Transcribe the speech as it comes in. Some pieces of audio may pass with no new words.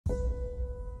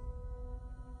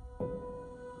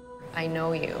I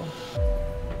know you.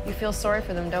 You feel sorry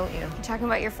for them, don't you? You talking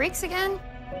about your freaks again?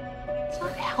 It's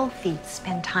not healthy to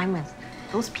spend time with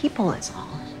those people, is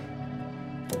all.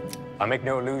 I make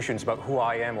no illusions about who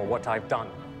I am or what I've done.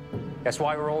 That's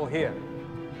why we're all here.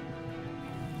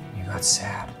 You got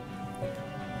sad.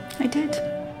 I did.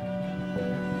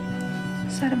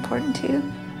 Is that important to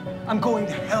you? I'm going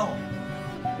to hell.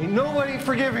 Ain't nobody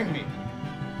forgiving me.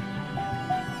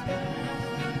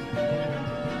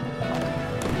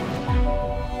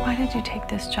 Why did you take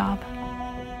this job?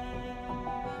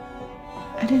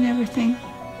 I didn't ever think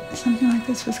something like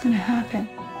this was going to happen.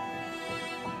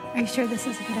 Are you sure this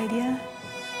is a good idea?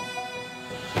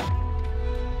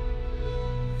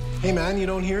 Hey, man, you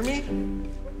don't hear me?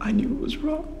 I knew it was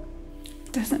wrong.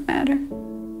 Doesn't matter.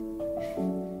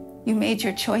 You made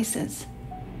your choices.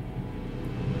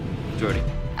 Jordy.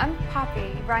 I'm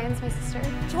Poppy. Ryan's my sister.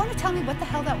 Do you want to tell me what the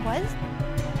hell that was?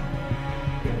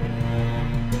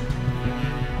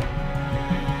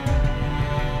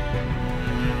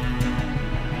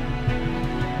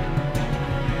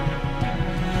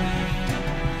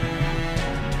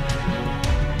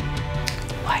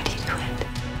 Why did you quit?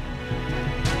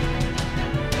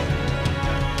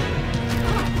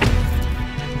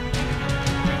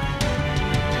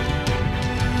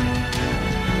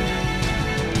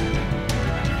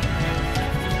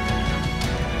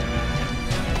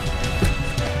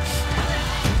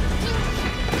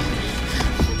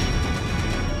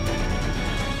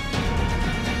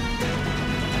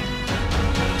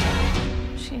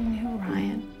 She knew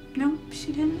Ryan. No,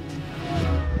 she didn't.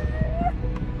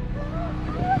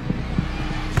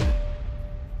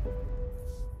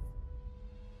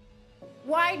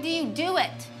 Why do you do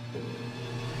it?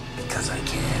 Because I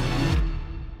can.